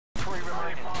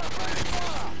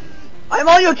I'm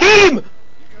on your team!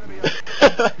 I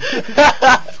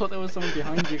thought there was someone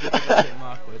behind you because I hit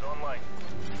Markwood.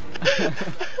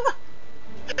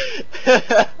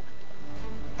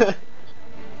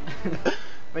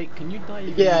 Wait, can you die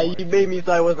even Yeah, more? you made me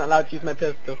so I wasn't allowed to use my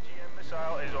pistol.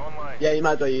 Yeah, you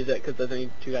might as well use it because there's only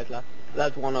 2 guys left.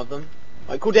 That's one of them.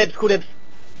 Alright, cool dibs, cool dibs.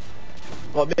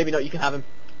 Well, maybe not, you can have him.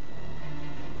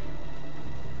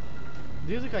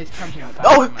 The other guy's camping at the back.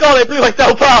 Oh god, I blew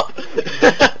myself up!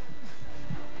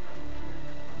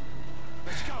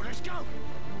 Let's go!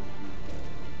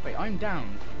 Wait, I'm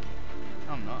down.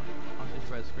 I'm not. I'll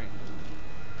just red screen.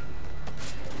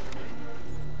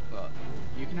 Well,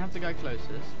 you can have the guy closest.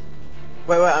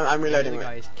 Wait, I'm reloading. The other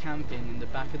guy is camping in the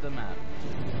back of the map.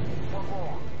 One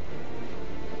more.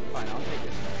 Fine, I'll take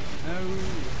this guy. No!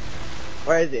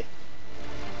 Where is he?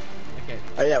 Okay.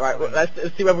 Oh yeah, right, well, let's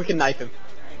see whether we can knife him.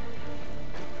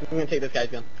 I'm gonna take this guy's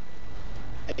gun.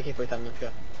 AK-47, let's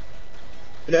go.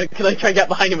 Can I try and get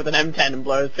behind him with an M10 and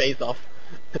blow his face off?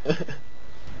 Go.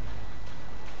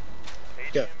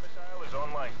 AGM missile is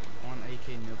online. One AK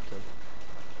noob tub.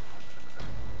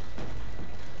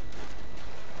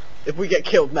 If we get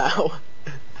killed now.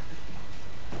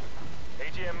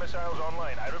 AGM missile is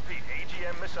online. I repeat,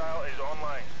 AGM missile is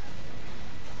online.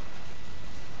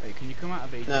 Wait, can you come out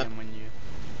of AGM when you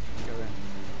go in?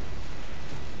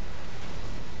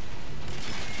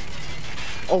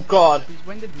 Oh god.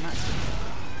 When did Matt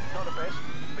Not the best,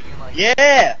 but you might.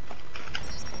 Yeah!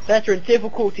 Veteran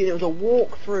difficulty, and it was a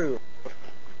walkthrough.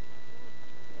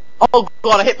 Oh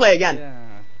god, I hit play again.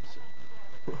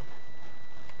 Yeah.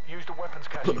 Use the weapons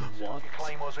cache. Your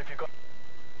claymores if you've got.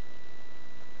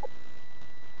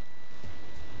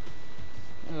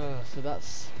 So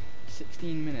that's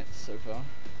 16 minutes so far.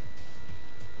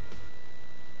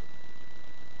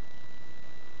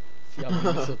 See how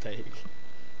long this will take.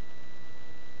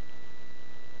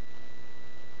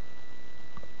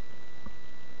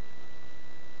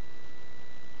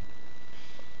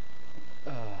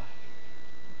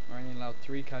 We're only allowed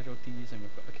 3 casualties and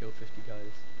we've got to kill 50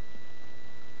 guys.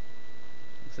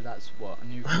 So that's what, a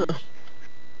new coach?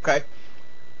 Okay.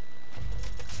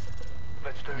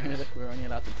 Let's do this. We're only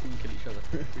allowed to team kill each other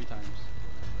 3 times.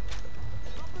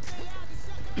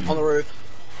 On the roof.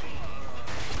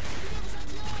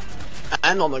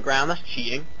 And on the ground, that's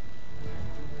cheating.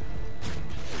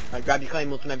 Right, grab your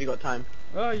claymores whenever you got time.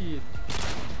 Oh, you...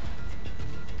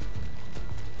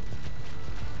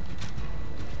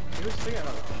 You always forget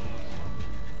about the claymores.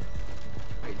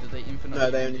 Wait, do they infinitely?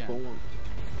 No, they only regen? spawn once.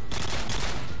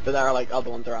 But there are like other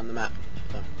ones around the map.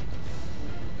 So.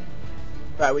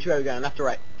 Right, which way are we going? Left or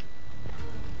right?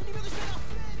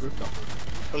 Rooftop.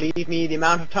 Believe me, the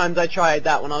amount of times I tried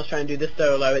that when I was trying to do this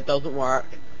solo, it doesn't work.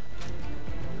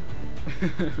 I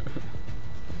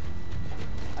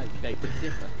beg to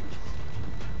differ.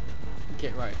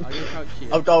 Okay, right, are you crouched here?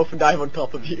 I'll dolphin dive on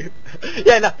top of you.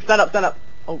 Yeah, no, stand up, stand up.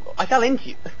 Oh, I fell into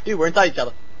you. Dude, we're inside each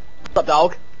other. What's up,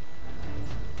 dog?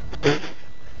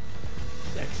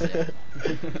 Sexy.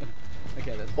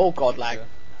 Okay, that's... Oh god, lag.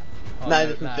 Oh, no,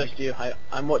 this lag. is just you.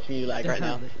 I'm watching you lag right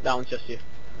now. That one's just you.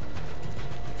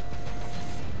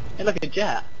 Hey, look, a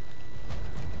jet.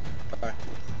 Sorry.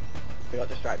 We got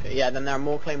distracted. Yeah, then there are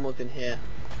more claymores in here.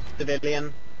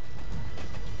 Civilian.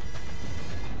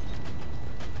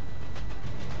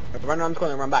 Run around the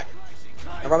corner and run back.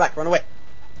 And run back, run away.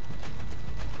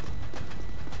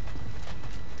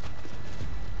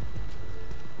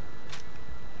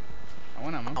 I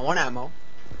want ammo. I want ammo.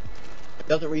 It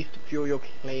doesn't refuel your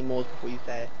claymores before you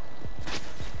say it.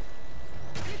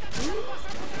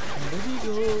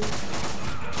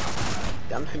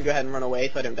 Yeah, I'm just gonna go ahead and run away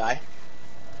so I don't die.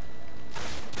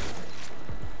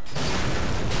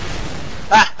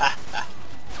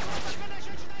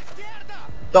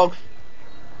 Dogs.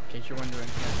 In case you're wondering,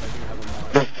 yes, I do have a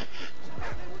mod.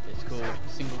 It's called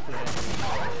Single Player.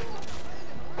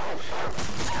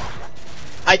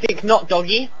 I think not,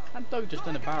 doggy. That dog just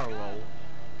done a barrel roll.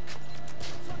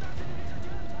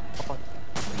 A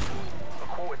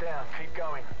quarter down. Keep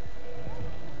going.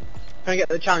 Trying to get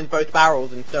the challenge both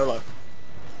barrels in solo.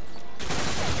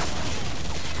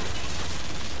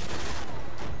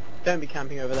 Don't be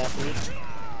camping over there, please.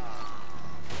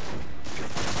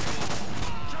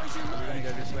 We're gonna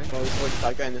go this way. Well, we've already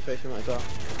started going this way, so we might as well.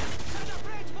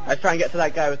 Let's try and get to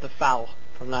that guy with the foul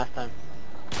from last time.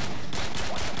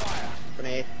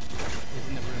 Grenade. He's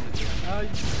in the room with you. Oh,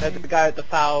 There's the guy with the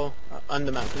foul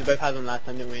under map, because we both had them last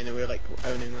time, didn't we? And then we were like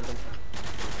owning with them.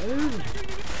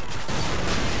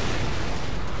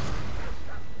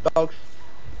 Dogs.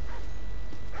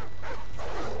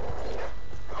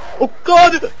 Oh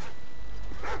god!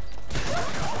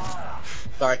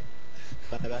 Sorry.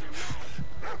 My bad.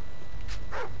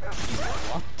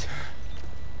 What?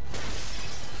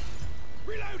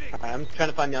 Alright, I'm trying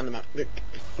to find the undermount. Look,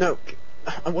 no,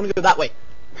 I want to go that way.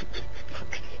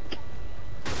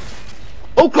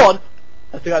 Oh god!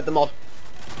 Let's do out the mod.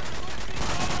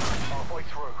 Halfway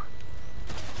through.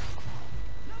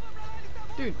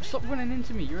 Dude, stop running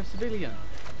into me. You're a civilian.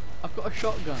 I've got a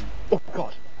shotgun. Oh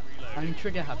god. I'm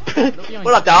trigger happy. Look behind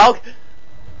What up, dog?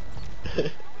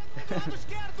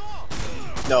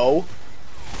 No.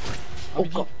 Oh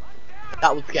god.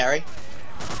 That was scary.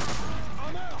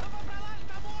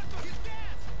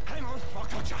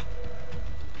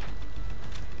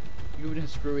 You wouldn't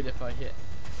screw it if I hit.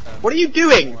 What are you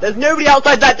doing? There's nobody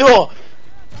outside that door!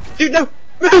 Dude, no!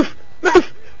 Move!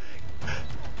 Move!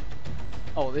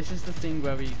 Oh, this is the thing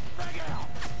where we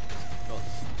got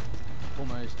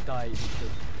almost died because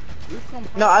we've gone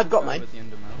No, I've got over mine. the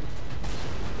Enderman.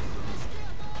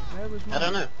 Where was mine? I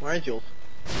don't know. Where is yours?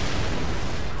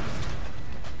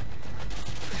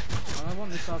 I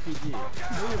want this RPG.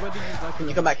 Whether you like Can it you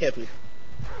or come back here, please?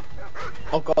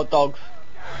 Oh god, dogs.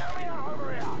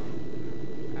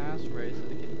 ass race of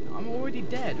the kid. I'm already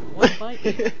dead. Why fight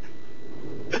me?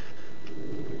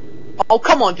 Oh,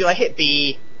 come on, dude, I hit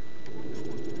B.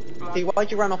 See,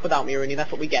 why'd you run off without me, Rooney?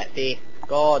 That's what we get, see?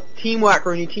 God, teamwork,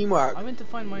 Rooney, teamwork. I went to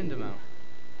find my Enderman.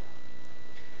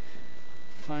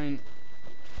 Fine.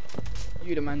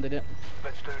 You demanded it.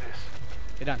 Let's do this.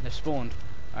 They don't, they're spawned.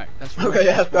 Alright, that's Okay,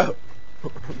 yeah, let's go.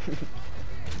 Grab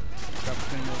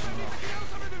 20 more than that.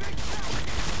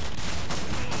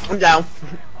 I'm down.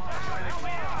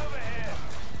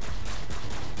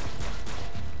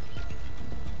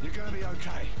 You're gonna be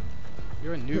okay.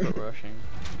 You're a noob at rushing.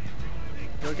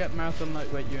 You'll get marathon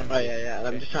lightweight UMP. Oh yeah, yeah,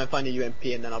 I'm just trying to find a UMP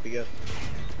and then I'll be good.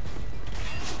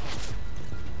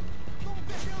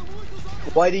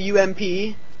 Why the UMP?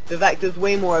 The Vector's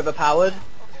way more overpowered.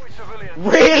 Avoid civilians.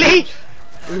 Really?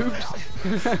 Oops.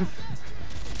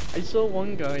 I saw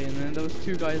one guy and then there was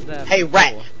two guys there. Hey,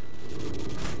 rat!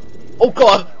 Oh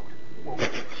god!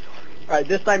 Alright,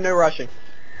 this time no rushing.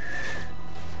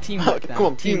 Teamwork now. Come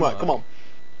on, teamwork, come on.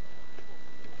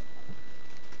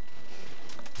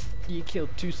 You killed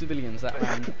 2 civilians that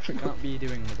round. Can't be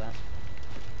doing with that.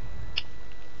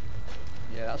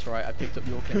 Yeah, that's right. I picked up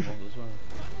your claymores as well.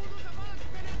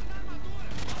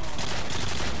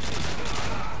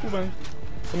 Cool, man.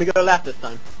 Let me go left this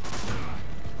time.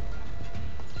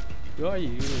 Where are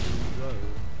you? Whoa.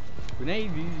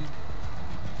 Grenade.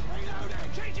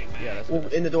 Yeah, that's Oh,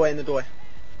 good. in the door, in the door.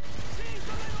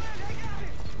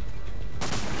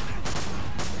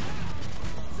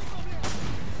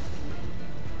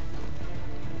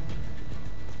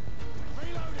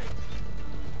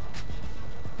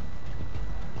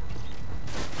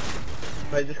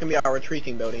 Right, is this gonna be our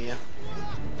retreating building, yeah?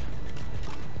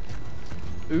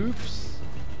 Oops.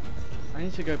 I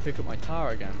need to go pick up my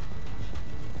tower again.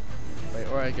 Wait,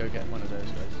 or I go get one of those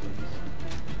guys.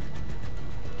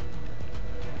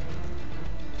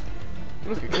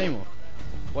 Look at Claymore.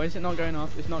 Why is it not going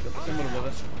off? It's not got the symbol above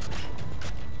it.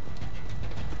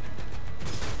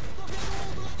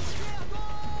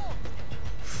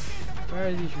 Where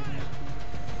is he shooting at?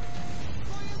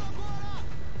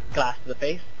 Glass to the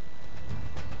face.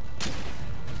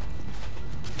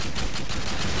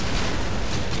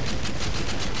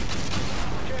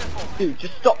 Dude,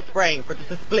 just stop spraying for just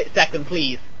a split second,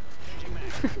 please.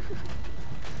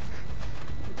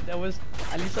 That was...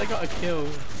 At least I got a kill.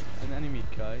 An enemy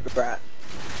guy. Brat.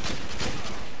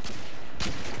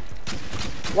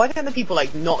 Why can't the people,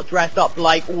 like, not dress up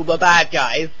like all the bad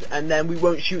guys, and then we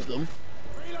won't shoot them?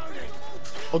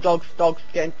 Oh, dogs, dogs,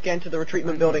 get into the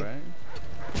retreatment building. Right?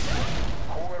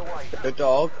 The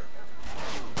dog.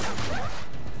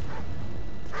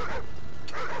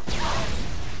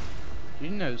 You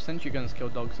know, sentry guns kill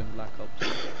dogs in Black Ops.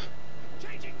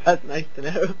 That's nice to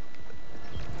know.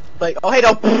 Like, oh hey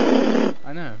dog!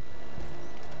 I know.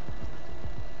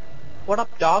 What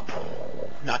up, dog?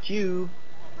 Not you.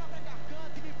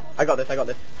 I got this, I got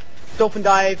this. Dolphin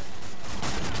dive!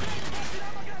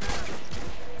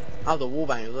 That was a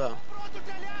wallbang as well.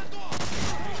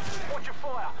 Watch your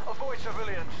fire. Avoid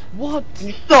civilians. What? Can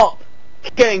you stop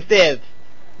getting stairs?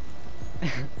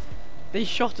 They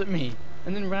shot at me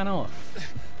and then ran off.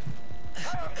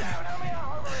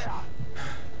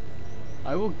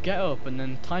 I will get up and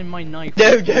then time my knife.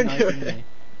 No, with the don't knife do in it. me.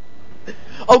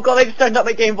 Oh god, I just turned up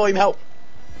my game volume, help!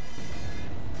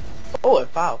 Oh, a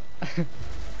foul.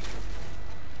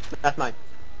 That's mine.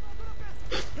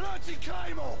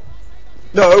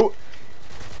 No!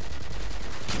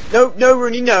 No, no,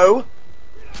 Rooney, no!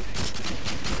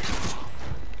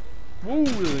 Woo!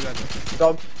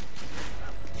 Dogs.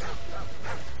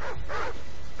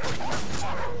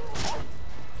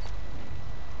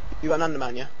 You got an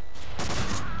underman, yeah?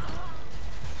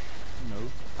 No.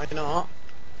 Why not?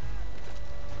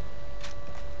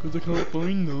 Because I can't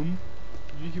find them.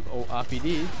 Oh,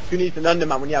 RPD. Who needs an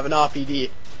underman when you have an RPD? You're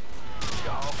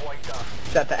halfway done.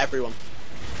 Set for everyone.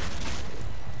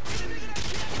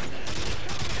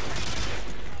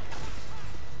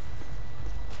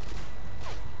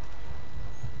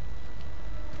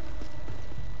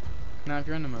 Now if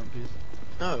you're in the moment, please.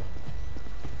 No.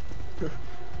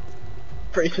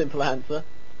 Pretty simple answer.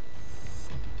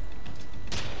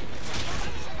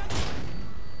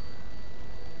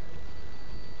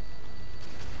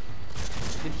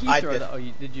 Did he I throw did. that? Oh,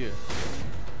 did you?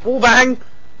 Wall bang!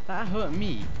 That hurt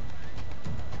me.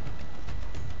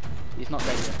 He's not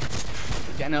dead yet.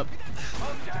 He's getting up.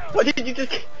 What did you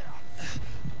just...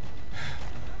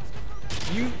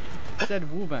 You said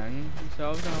wallbang, so I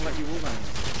was gonna let you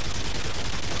wallbang.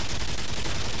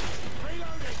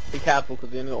 Be careful,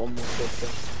 because we only got one more shot.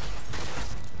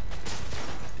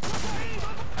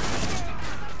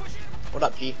 What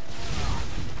up, G?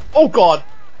 Oh god!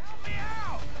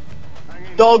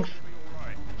 Dogs!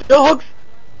 Dogs!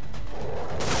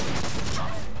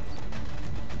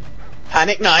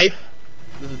 Panic knife!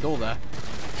 There's a door there.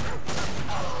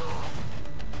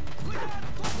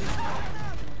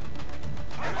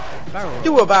 Barrel roll.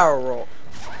 Do a barrel roll.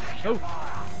 Oh!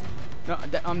 No,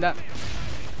 I'm dead.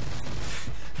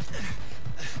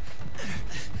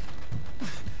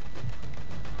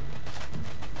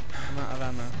 I'm out of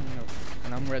ammo. Nope.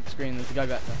 And I'm red screen. There's a guy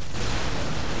back there.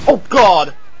 Oh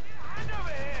god!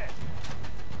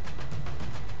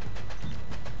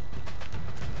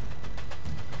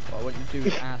 Well, what you do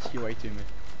is ask your way to me.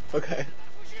 Okay.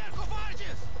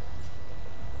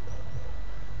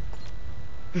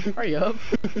 Hurry up!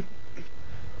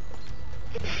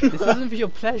 This isn't for your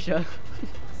pleasure.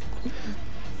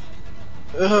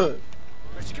 Ugh.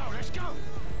 Let's go, let's go.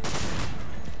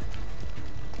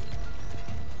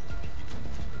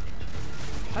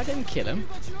 I didn't kill him.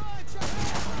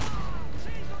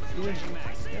 He just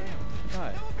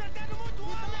died.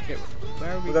 Okay,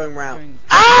 where are we We're going round.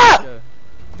 Ah!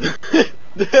 Ah!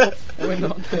 No, we're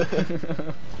not.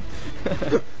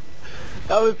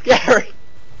 That was scary.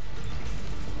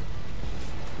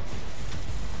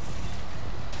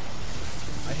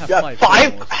 I have You have 5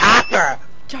 claymores. hacker!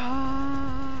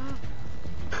 Cha!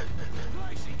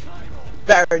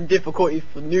 Better in difficulties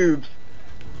for noobs.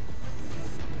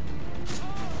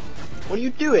 What are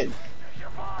you doing?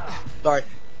 Sorry.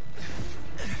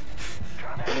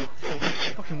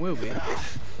 Fucking will be.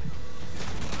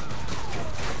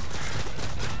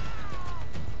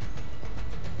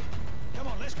 Come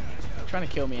on, let's go. Trying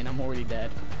to kill me and I'm already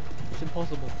dead. It's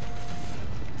impossible.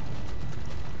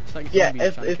 It's like Yeah,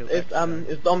 zombies trying to kill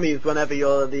it's zombies whenever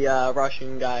you're the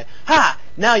Russian guy. Ha!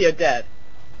 Now you're dead.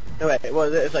 No wait, what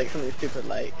is it? It's like something stupid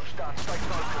like.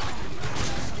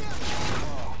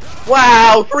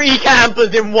 Wow, 3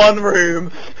 campers in 1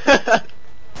 room.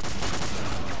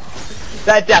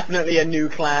 They're definitely a new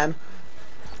clan.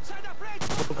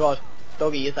 Oh god,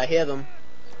 doggies, I hear them.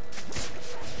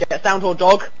 Get sound horde,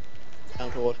 dog.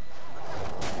 Sound horde.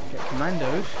 Get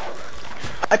commandos.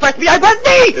 I pressed B, I pressed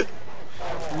B!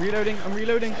 I'm reloading, I'm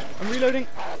reloading, I'm reloading.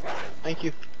 Thank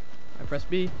you. I press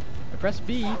B. I press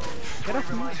B. Get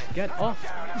off me. Get off.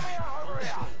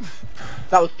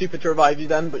 That was stupid to revive you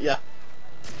then, but yeah.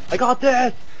 I got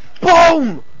this!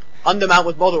 Boom! Undermount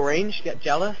with model range, get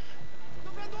jealous.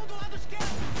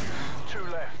 2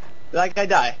 left. Did that guy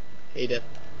die? He did.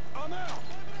 I'm out.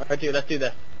 Alright dude, let's do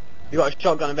this. You got a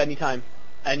shotgun of any time.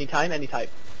 Any time, any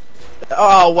type.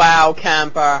 Oh wow,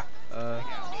 camper! One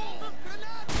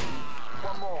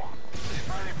more.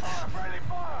 Friendly fire, friendly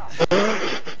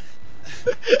fire.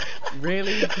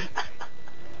 Really?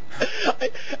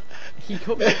 He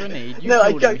cooked the grenade. You No, I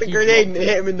killed him, chucked the he grenade and dropped it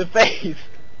hit him in the face.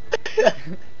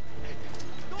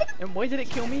 And why did it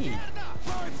kill me?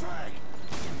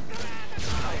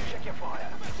 Check your fire.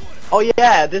 Oh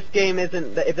yeah, this game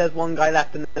isn't that if there's one guy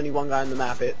left and there's only one guy on the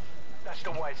map, it's That's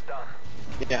the way it's done.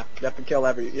 yeah, you have to kill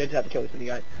you just have to kill this many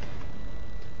guys.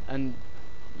 And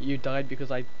you died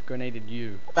because I grenaded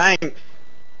you. Thanks.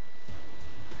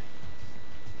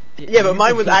 Y- Yeah, but you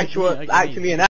mine was grenaded me, I grenaded actually an